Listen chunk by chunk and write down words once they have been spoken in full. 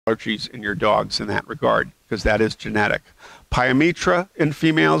allergies in your dogs in that regard, because that is genetic. Pyometra in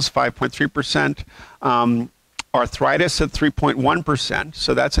females, 5.3%. Arthritis at 3.1%,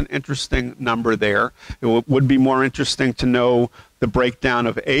 so that's an interesting number there. It would be more interesting to know the breakdown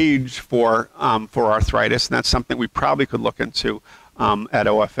of age for arthritis, and that's something we probably could look into at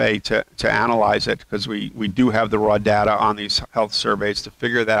OFA to analyze it, because we do have the raw data on these health surveys to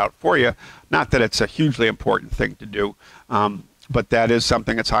figure that out for you. Not that it's a hugely important thing to do, but that is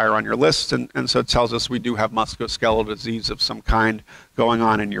something that's higher on your list, and so it tells us we do have musculoskeletal disease of some kind going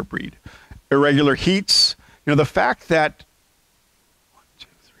on in your breed. Irregular heats. You know, the fact that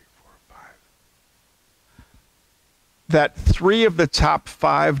that 3 of the top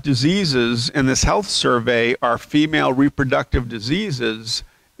 5 diseases in this health survey are female reproductive diseases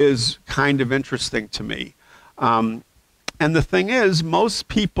is kind of interesting to me. And the thing is, most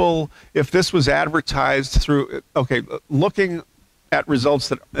people, if this was advertised through, okay, looking at results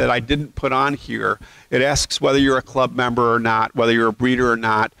that I didn't put on here, it asks whether you're a club member or not, whether you're a breeder or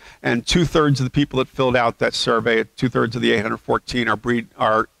not, and 2/3 of the people that filled out that survey, 2/3 of the 814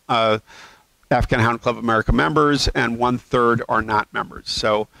 are Afghan Hound Club of America members, and 1/3 are not members.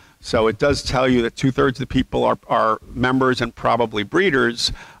 So it does tell you that 2/3 of the people are members and probably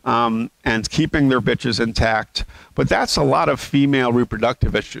breeders, and keeping their bitches intact. But that's a lot of female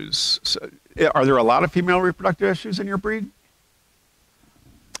reproductive issues. So, are there a lot of female reproductive issues in your breed?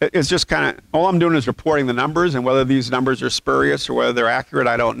 It's just kind of, all I'm doing is reporting the numbers, and whether these numbers are spurious or whether they're accurate,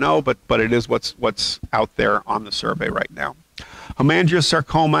 I don't know, but it is what's out there on the survey right now.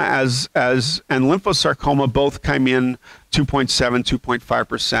 Hemangiosarcoma and lymphosarcoma both come in 2.7,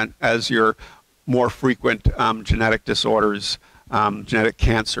 2.5% as your more frequent genetic disorders, genetic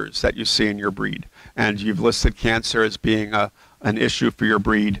cancers that you see in your breed. And you've listed cancer as being an issue for your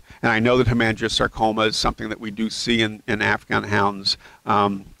breed. And I know that hemangiosarcoma is something that we do see in Afghan hounds,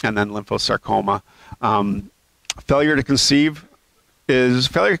 and then lymphosarcoma. Failure to conceive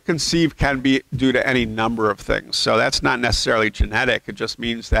can be due to any number of things. So that's not necessarily genetic. It just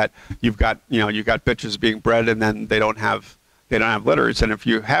means that you've got bitches being bred and then they don't have litters. And if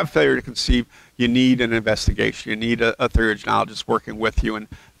you have failure to conceive, you need an investigation. You need a theriogenologist working with you and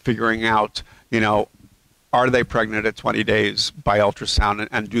figuring out, are they pregnant at 20 days by ultrasound,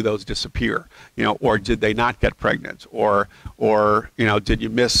 and do those disappear? Or did they not get pregnant? Or did you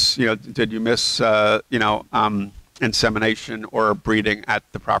miss insemination or breeding at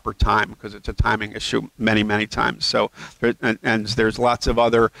the proper time, because it's a timing issue many times. So and there's lots of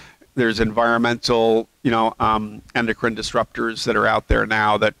other, there's environmental endocrine disruptors that are out there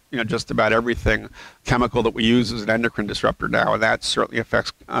now that just about everything chemical that we use is an endocrine disruptor now, and that certainly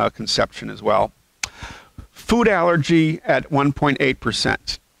affects conception as well. Food allergy at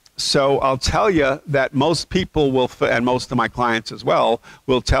 1.8%. So I'll tell you that most people will, and most of my clients as well,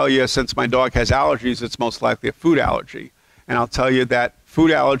 will tell you, since my dog has allergies, it's most likely a food allergy. And I'll tell you that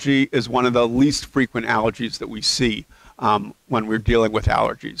food allergy is one of the least frequent allergies that we see when we're dealing with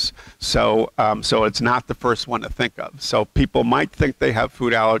allergies. So it's not the first one to think of. So people might think they have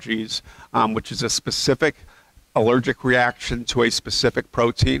food allergies, which is a specific allergic reaction to a specific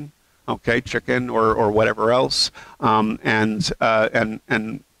protein, okay, chicken or whatever else, and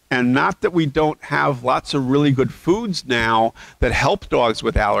not that we don't have lots of really good foods now that help dogs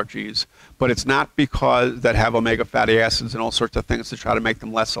with allergies, but it's not because that have omega fatty acids and all sorts of things to try to make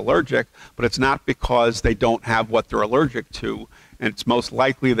them less allergic, but it's not because they don't have what they're allergic to, and it's most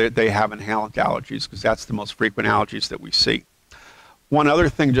likely that they have inhalant allergies, because that's the most frequent allergies that we see. One other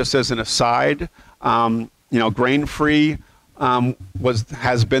thing, just as an aside, grain-free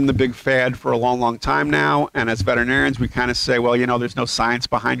has been the big fad for a long time now, and as veterinarians we kind of say, well, there's no science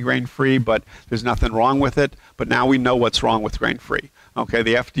behind grain-free, but there's nothing wrong with it. But now we know what's wrong with grain-free. Okay,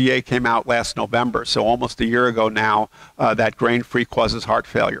 the FDA came out last November, so almost a year ago now, that grain-free causes heart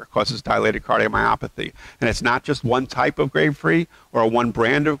failure, causes dilated cardiomyopathy. And it's not just one type of grain-free or one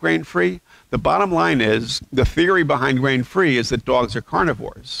brand of grain-free. The bottom line is, the theory behind grain-free is that dogs are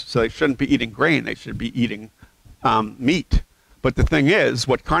carnivores, so they shouldn't be eating grain, they should be eating meat. But the thing is,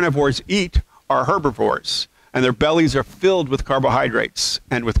 what carnivores eat are herbivores, and their bellies are filled with carbohydrates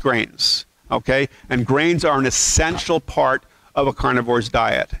and with grains, okay? And grains are an essential part of a carnivore's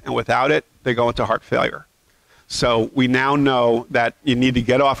diet, and without it, they go into heart failure. So we now know that you need to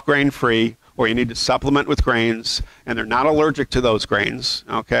get off grain-free, or you need to supplement with grains, and they're not allergic to those grains,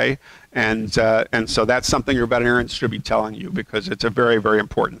 okay? And so that's something your veterinarians should be telling you, because it's a very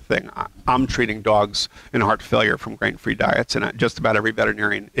important thing. I'm treating dogs in heart failure from grain-free diets, and just about every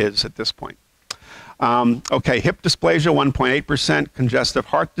veterinarian is at this point. Okay, hip dysplasia, 1.8%, congestive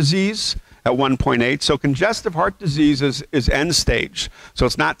heart disease at 1.8. So congestive heart disease is end stage. So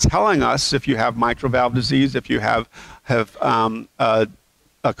it's not telling us if you have mitral valve disease, if you have a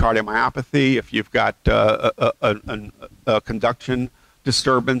cardiomyopathy, if you've got a conduction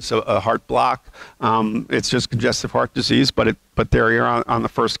disturbance, a heart block. It's just congestive heart disease, but there you are on the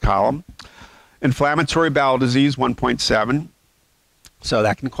first column. Inflammatory bowel disease, 1.7. So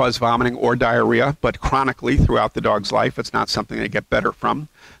that can cause vomiting or diarrhea, but chronically throughout the dog's life. It's not something they get better from.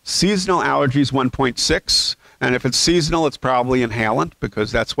 Seasonal allergies, 1.6. And if it's seasonal, it's probably inhalant,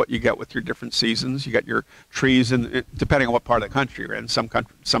 because that's what you get with your different seasons. You get your trees, and depending on what part of the country you're in.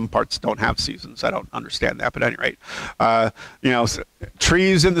 Some parts don't have seasons. I don't understand that, but at any rate, you know,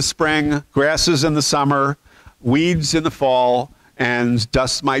 trees in the spring, grasses in the summer, weeds in the fall, and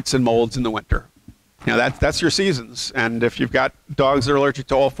dust mites and molds in the winter. You know, that's your seasons. And if you've got dogs that are allergic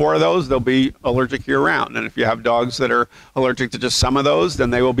to all four of those, they'll be allergic year-round. And if you have dogs that are allergic to just some of those, then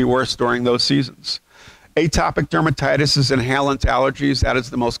they will be worse during those seasons. Atopic dermatitis is inhalant allergies. That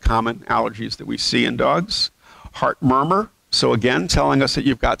is the most common allergies that we see in dogs. Heart murmur. So again, telling us that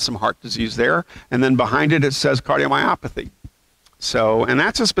you've got some heart disease there. And then behind it, it says cardiomyopathy. So, and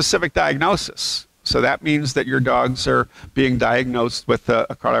that's a specific diagnosis. So that means that your dogs are being diagnosed with a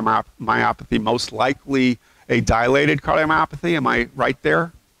cardiomyopathy, most likely a dilated cardiomyopathy. Am I right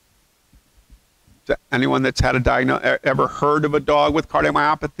there? Anyone that's had a diagnosis, ever heard of a dog with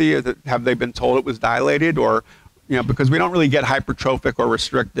cardiomyopathy? Have they been told it was dilated? Or, you know, because we don't really get hypertrophic or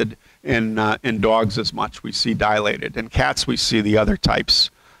restricted in dogs as much. We see dilated. In cats, we see the other types.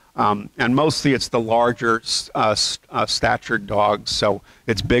 And mostly it's the larger statured dogs, so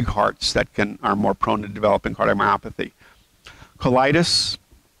it's big hearts that are more prone to developing cardiomyopathy. Colitis,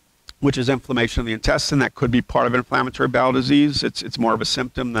 which is inflammation of the intestine, that could be part of inflammatory bowel disease. It's more of a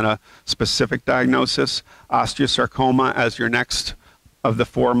symptom than a specific diagnosis. Osteosarcoma as your next of the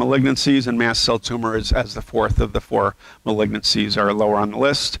four malignancies, and mast cell tumor is as the fourth of the four malignancies are lower on the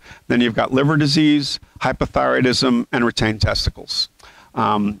list. Then you've got liver disease, hypothyroidism, and retained testicles.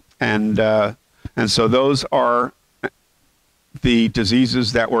 And so those are the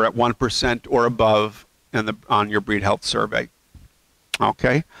diseases that were at 1% or above on your breed health survey.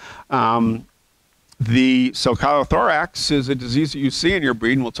 Okay. So chylothorax is a disease that you see in your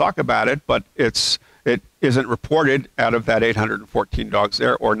breed, and we'll talk about it, but it isn't reported out of that 814 dogs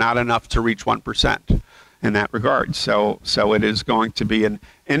there, or not enough to reach 1% in that regard. So it is going to be an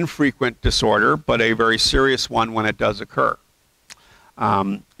infrequent disorder, but a very serious one when it does occur.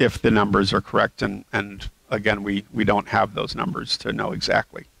 If the numbers are correct, and again, we don't have those numbers to know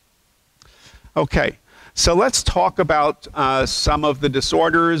exactly. Okay, so let's talk about some of the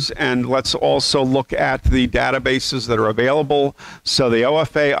disorders, and let's also look at the databases that are available. So the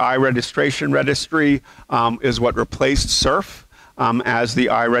OFA Eye Registration Registry is what replaced CERF as the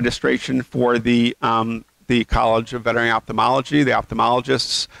eye registration for the College of Veterinary Ophthalmology. The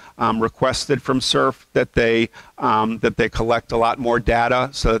ophthalmologists requested from CERF that they collect a lot more data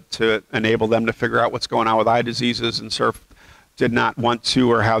so to enable them to figure out what's going on with eye diseases, and CERF did not want to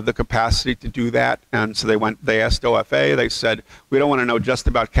or have the capacity to do that, and so they asked OFA. They said, we don't want to know just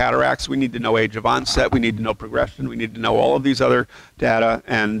about cataracts, we need to know age of onset, we need to know progression, we need to know all of these other data,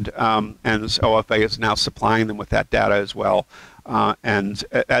 and OFA is now supplying them with that data as well, and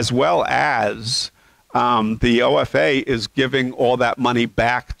as well as the OFA is giving all that money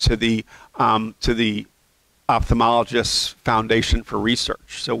back to the Ophthalmologists Foundation for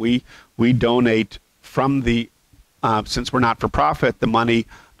Research. So we donate from the, since we're not for profit, the money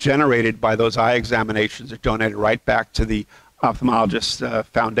generated by those eye examinations are donated right back to the Ophthalmologists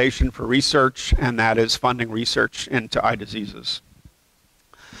Foundation for Research, and that is funding research into eye diseases.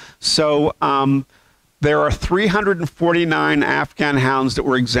 So there are 349 Afghan hounds that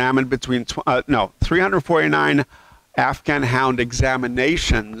were examined between, 349 Afghan hound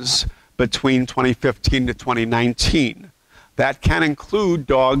examinations between 2015 to 2019. That can include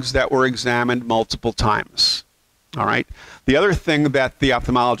dogs that were examined multiple times. All right. The other thing that the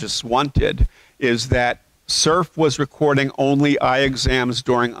ophthalmologists wanted is that CERF was recording only eye exams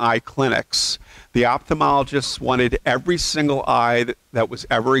during eye clinics. The ophthalmologists wanted every single eye that was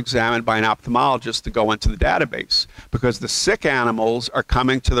ever examined by an ophthalmologist to go into the database, because the sick animals are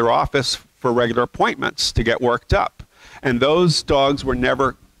coming to their office for regular appointments to get worked up. And those dogs were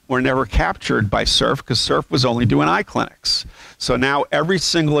never captured by CERF, because CERF was only doing eye clinics. So now every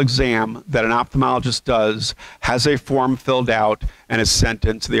single exam that an ophthalmologist does has a form filled out and is sent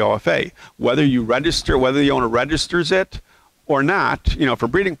into the OFA. Whether the owner registers it or not, you know, for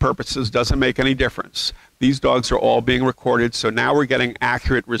breeding purposes, doesn't make any difference. These dogs are all being recorded, so now we're getting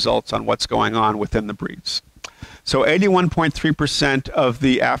accurate results on what's going on within the breeds. So 81.3% of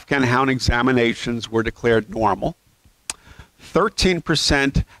the Afghan Hound examinations were declared normal.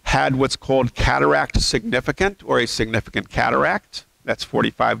 13% had what's called cataract significant or a significant cataract. That's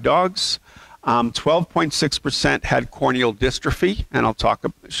 45 dogs. 12.6% had corneal dystrophy, and I'll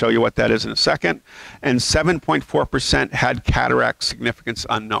show you what that is in a second. And 7.4% had cataract significance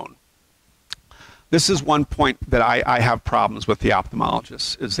unknown. This is one point that I have problems with the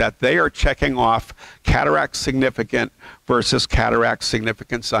ophthalmologists, is that they are checking off cataract significant versus cataract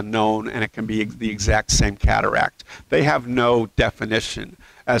significance unknown, and it can be the exact same cataract. They have no definition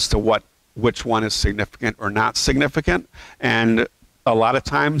as to which one is significant or not significant, and a lot of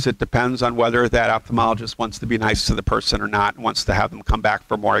times it depends on whether that ophthalmologist wants to be nice to the person or not and wants to have them come back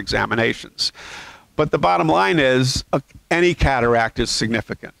for more examinations. But the bottom line is any cataract is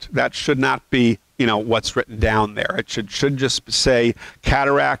significant. That should not be what's written down there. It should just say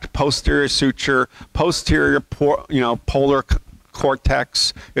cataract, posterior suture, posterior polar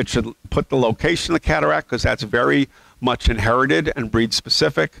cortex. It should put the location of the cataract because that's very much inherited and breed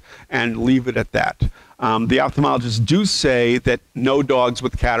specific, and leave it at that. The ophthalmologists do say that no dogs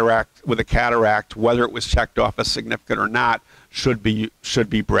with a cataract, whether it was checked off as significant or not, should be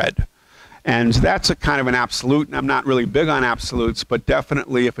bred. And that's a kind of an absolute, and I'm not really big on absolutes, but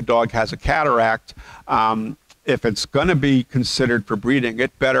definitely if a dog has a cataract, if it's going to be considered for breeding,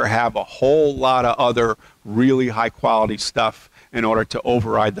 it better have a whole lot of other really high quality stuff in order to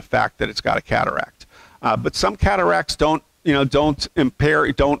override the fact that it's got a cataract. But some cataracts don't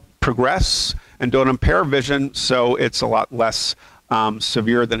progress and don't impair vision, so it's a lot less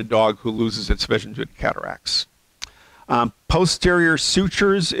severe than a dog who loses its vision due to cataracts. Posterior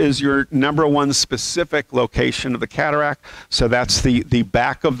sutures is your #1 specific location of the cataract. So that's the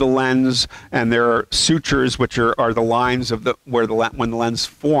back of the lens, and there are sutures, which are the lines of when the lens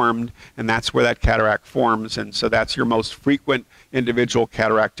formed, and that's where that cataract forms. And so that's your most frequent individual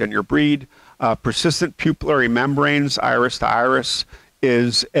cataract in your breed. Persistent pupillary membranes, iris to iris,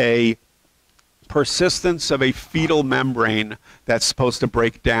 is a persistence of a fetal membrane that's supposed to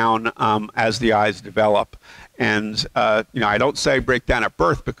break down as the eyes develop. And I don't say break down at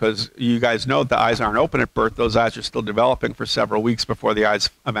birth, because you guys know the eyes aren't open at birth. Those eyes are still developing for several weeks before the eyes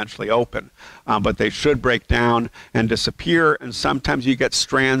eventually open. But they should break down and disappear. And sometimes you get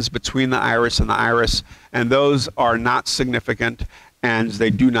strands between the iris, and those are not significant, and they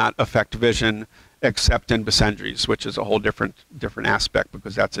do not affect vision, except in Besendries, which is a whole different aspect,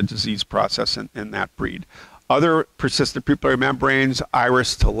 because that's a disease process in that breed. Other persistent pupillary membranes,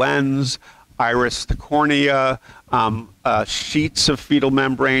 iris to lens, iris to cornea, sheets of fetal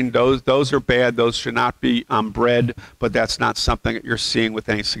membrane, those are bad. Those should not be bred, but that's not something that you're seeing with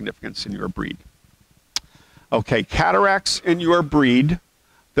any significance in your breed. Okay, cataracts in your breed,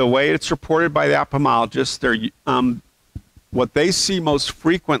 the way it's reported by the ophthalmologist, what they see most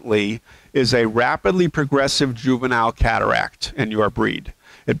frequently is a rapidly progressive juvenile cataract in your breed.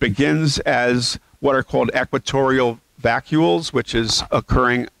 It begins as what are called equatorial vacuoles, which is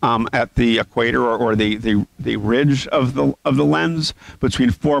occurring at the equator or the ridge of the lens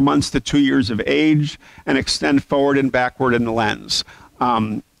between 4 months to 2 years of age, and extend forward and backward in the lens.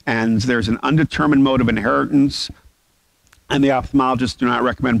 And there's an undetermined mode of inheritance, and the ophthalmologists do not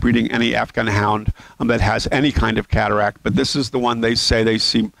recommend breeding any Afghan Hound that has any kind of cataract, but this is the one they say they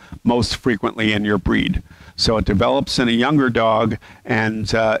see most frequently in your breed. So it develops in a younger dog,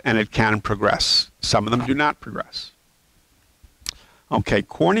 and it can progress. Some of them do not progress. Okay,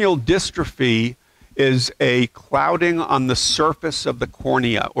 corneal dystrophy is a clouding on the surface of the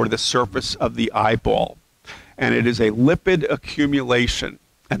cornea or the surface of the eyeball, and it is a lipid accumulation,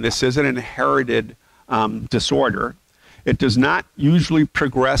 and this is an inherited disorder. It does not usually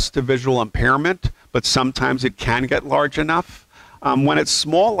progress to visual impairment, but sometimes it can get large enough. When it's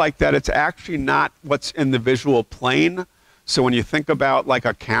small like that, it's actually not what's in the visual plane. So when you think about like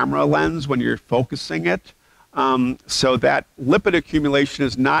a camera lens, when you're focusing it, so that lipid accumulation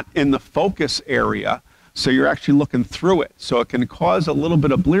is not in the focus area, so you're actually looking through it. So it can cause a little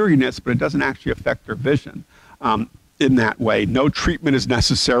bit of bleariness, but it doesn't actually affect your vision in that way. No treatment is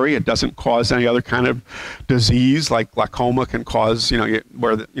necessary. It doesn't cause any other kind of disease like glaucoma can cause,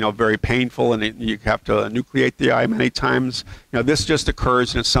 very painful, and you have to enucleate the eye many times. This just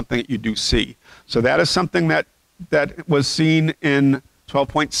occurs, and it's something that you do see. So that is something that was seen in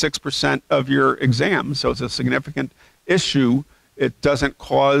 12.6% of your exams. So it's a significant issue. It doesn't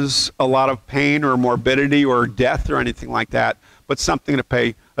cause a lot of pain or morbidity or death or anything like that, but something to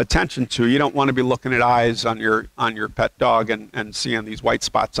pay attention to. You don't want to be looking at eyes on your pet dog and seeing these white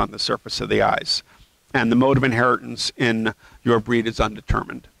spots on the surface of the eyes. And the mode of inheritance in your breed is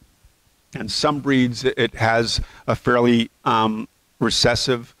undetermined. And some breeds, it has a fairly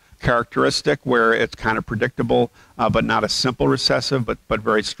recessive characteristic where it's kind of predictable, but not a simple recessive, but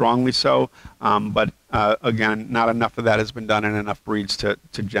very strongly so. Again, not enough of that has been done in enough breeds to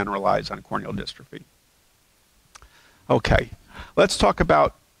generalize on corneal dystrophy. Okay, let's talk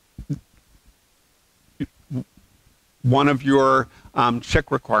about one of your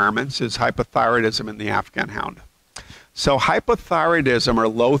chick requirements is hypothyroidism in the Afghan hound. So hypothyroidism or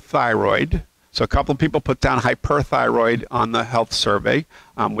low thyroid, so a couple of people put down hyperthyroid on the health survey,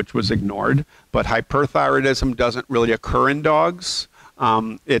 which was ignored, but hyperthyroidism doesn't really occur in dogs.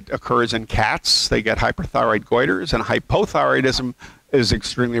 It occurs in cats. They get hyperthyroid goiters, and hypothyroidism is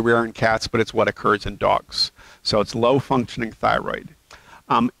extremely rare in cats, but it's what occurs in dogs. So it's low functioning thyroid.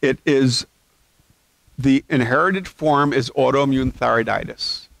 It is, the inherited form is autoimmune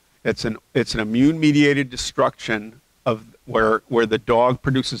thyroiditis. It's an immune mediated destruction of where the dog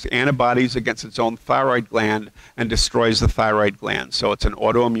produces antibodies against its own thyroid gland and destroys the thyroid gland. So it's an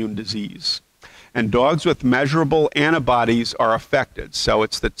autoimmune disease. And dogs with measurable antibodies are affected. So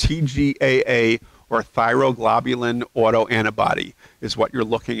it's the TGAA or thyroglobulin autoantibody is what you're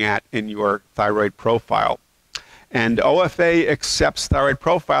looking at in your thyroid profile. And OFA accepts thyroid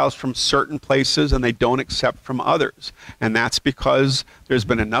profiles from certain places and they don't accept from others. And that's because there's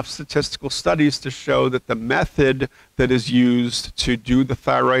been enough statistical studies to show that the method that is used to do the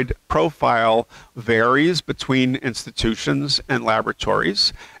thyroid profile varies between institutions and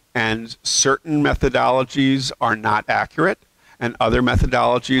laboratories. And certain methodologies are not accurate and other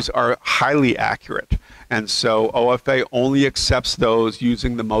methodologies are highly accurate. And so OFA only accepts those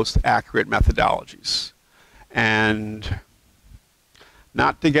using the most accurate methodologies. And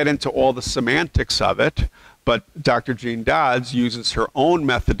not to get into all the semantics of it, but Dr. Jean Dodds uses her own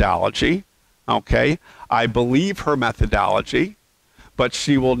methodology, okay? I believe her methodology, but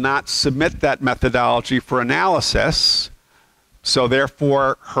she will not submit that methodology for analysis, so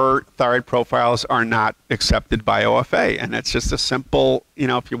therefore her thyroid profiles are not accepted by OFA. And it's just a simple, you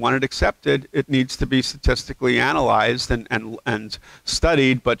know, if you want it accepted, it needs to be statistically analyzed and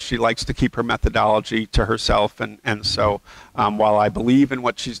studied, but she likes to keep her methodology to herself. And so while I believe in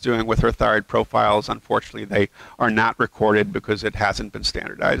what she's doing with her thyroid profiles, unfortunately they are not recorded because it hasn't been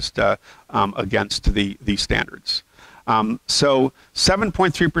standardized against the standards. So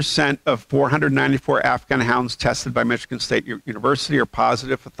 7.3% of 494 Afghan hounds tested by Michigan State University are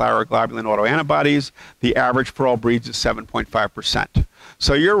positive for thyroglobulin autoantibodies. The average for all breeds is 7.5%.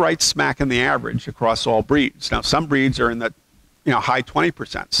 So you're right smack in the average across all breeds. Now some breeds are in the high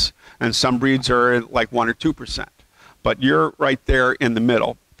 20%, and some breeds are like 1 or 2%. But you're right there in the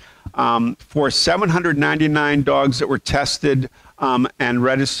middle. For 799 dogs that were tested and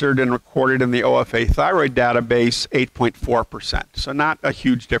registered and recorded in the OFA thyroid database, 8.4%. So not a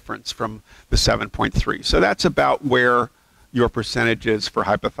huge difference from the 7.3. So that's about where your percentage is for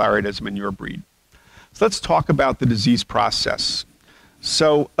hypothyroidism in your breed. So let's talk about the disease process.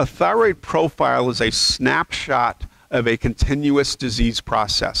 So a thyroid profile is a snapshot of a continuous disease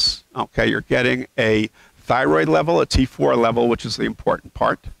process. Okay, you're getting a thyroid level, a T4 level, which is the important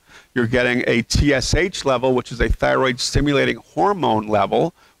part. You're getting a TSH level, which is a thyroid stimulating hormone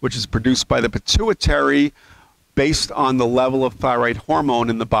level, which is produced by the pituitary based on the level of thyroid hormone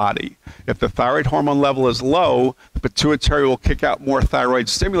in the body. If the thyroid hormone level is low, the pituitary will kick out more thyroid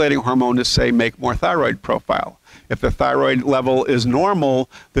stimulating hormone to say make more thyroid profile. If the thyroid level is normal,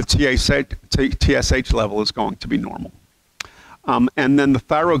 the TSH level is going to be normal. And then the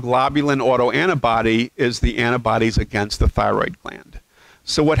thyroglobulin autoantibody is the antibodies against the thyroid gland.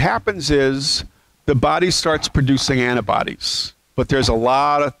 So what happens is the body starts producing antibodies, but there's a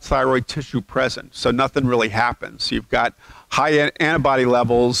lot of thyroid tissue present, so nothing really happens. So you've got high antibody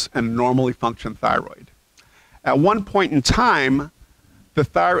levels and a normally functioning thyroid. At one point in time,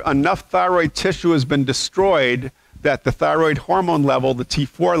 enough thyroid tissue has been destroyed that the thyroid hormone level, the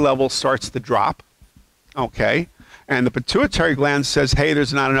T4 level, starts to drop, okay? And the pituitary gland says, hey,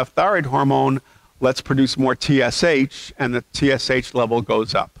 there's not enough thyroid hormone, let's produce more TSH, and the TSH level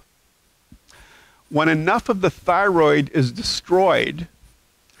goes up. When enough of the thyroid is destroyed,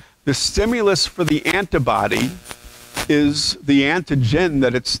 the stimulus for the antibody is the antigen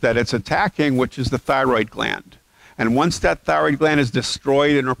that it's attacking, which is the thyroid gland. And once that thyroid gland is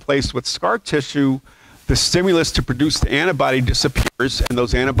destroyed and replaced with scar tissue, the stimulus to produce the antibody disappears and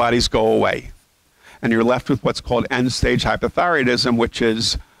those antibodies go away. And you're left with what's called end-stage hypothyroidism, which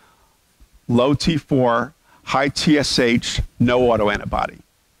is low T4, high TSH, no autoantibody.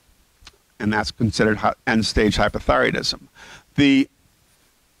 And that's considered end-stage hypothyroidism. The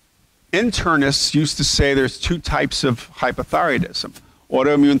internists used to say there's two types of hypothyroidism.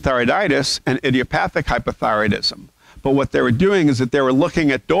 autoimmune thyroiditis and idiopathic hypothyroidism. But what they were doing is that they were looking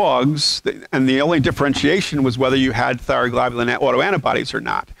at dogs, and the only differentiation was whether you had thyroglobulin autoantibodies or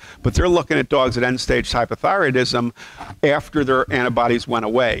not. But they're looking at dogs at end-stage hypothyroidism after their antibodies went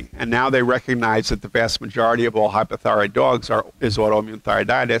away. And now they recognize that the vast majority of all hypothyroid dogs is autoimmune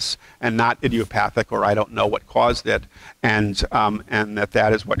thyroiditis and not idiopathic, or I don't know what caused it, and that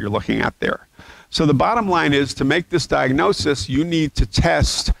is what you're looking at there. So the bottom line is, to make this diagnosis, you need to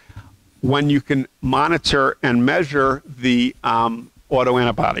test when you can monitor and measure the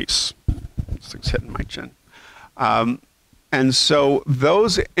autoantibodies. This thing's hitting my chin. And so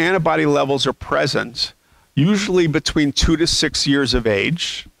those antibody levels are present usually between 2 to 6 years of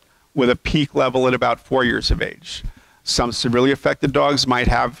age, with a peak level at about 4 years of age. Some severely affected dogs might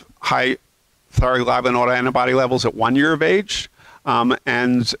have high thyroglobulin autoantibody levels at 1 year of age,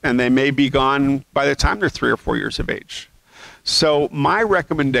 and they may be gone by the time they're 3 or 4 years of age. So my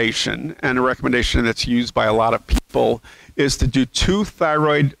recommendation, and a recommendation that's used by a lot of people, is to do 2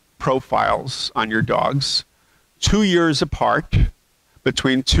 thyroid profiles on your dogs, 2 years apart,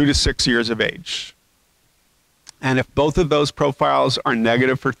 between 2 to 6 years of age. And if both of those profiles are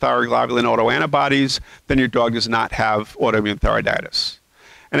negative for thyroglobulin autoantibodies, then your dog does not have autoimmune thyroiditis.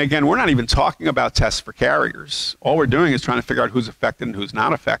 And again, we're not even talking about tests for carriers. All we're doing is trying to figure out who's affected and who's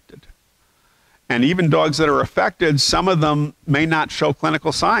not affected. And even dogs that are affected, some of them may not show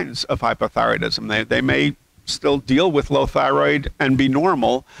clinical signs of hypothyroidism. They may still deal with low thyroid and be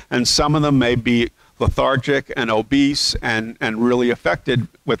normal, and some of them may be lethargic and obese and really affected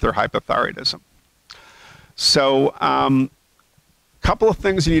with their hypothyroidism. So a couple of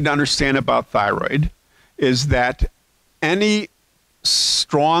things you need to understand about thyroid is that any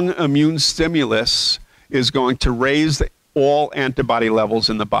strong immune stimulus is going to raise all antibody levels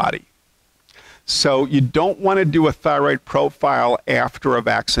in the body. So you don't want to do a thyroid profile after a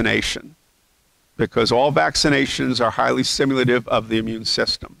vaccination, because all vaccinations are highly stimulative of the immune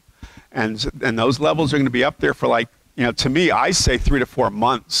system. And those levels are going to be up there for, like, you know, to me, I say 3 to 4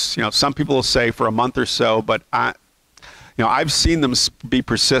 months. You know, some people will say for a month or so, but I've seen them be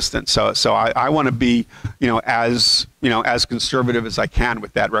persistent. So I want to be, as conservative as I can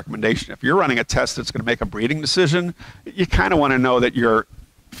with that recommendation. If you're running a test that's going to make a breeding decision, you kind of want to know that you're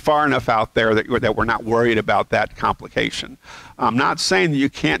far enough out there that we're not worried about that complication. I'm not saying that you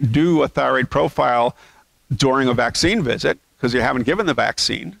can't do a thyroid profile during a vaccine visit, because you haven't given the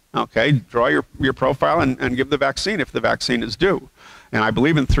vaccine. Okay, draw your profile and give the vaccine if the vaccine is due. And I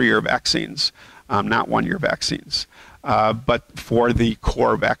believe in 3-year vaccines, not 1-year vaccines, but for the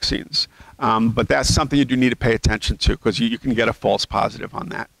core vaccines. But that's something you do need to pay attention to, because you can get a false positive on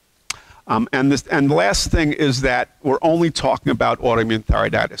that. And the last thing is that we're only talking about autoimmune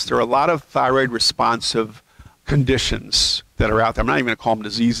thyroiditis. There are a lot of thyroid responsive conditions that are out there. I'm not even going to call them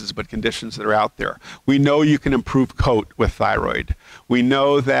diseases, but conditions that are out there. We know you can improve coat with thyroid. We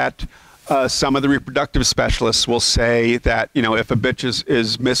know that some of the reproductive specialists will say that, if a bitch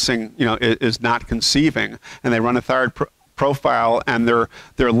is missing, is not conceiving, and they run a thyroid profile and their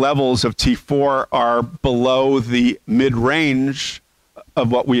levels of T4 are below the mid-range of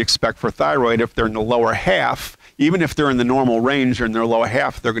what we expect for thyroid. If they're in the lower half, even if they're in the normal range or in their lower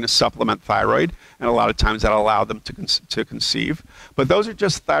half, they're going to supplement thyroid, and a lot of times that'll allow them to conceive. But those are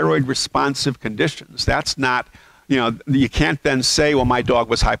just thyroid responsive conditions. That's not, you can't then say, well, my dog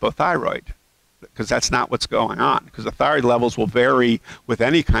was hypothyroid, because that's not what's going on, because the thyroid levels will vary with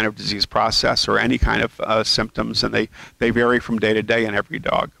any kind of disease process or any kind of symptoms, and they vary from day to day in every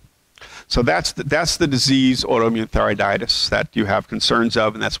dog. So that's the disease, autoimmune thyroiditis, that you have concerns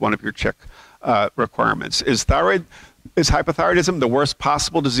of, and that's one of your CHIC requirements. Is hypothyroidism the worst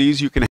possible disease you can have?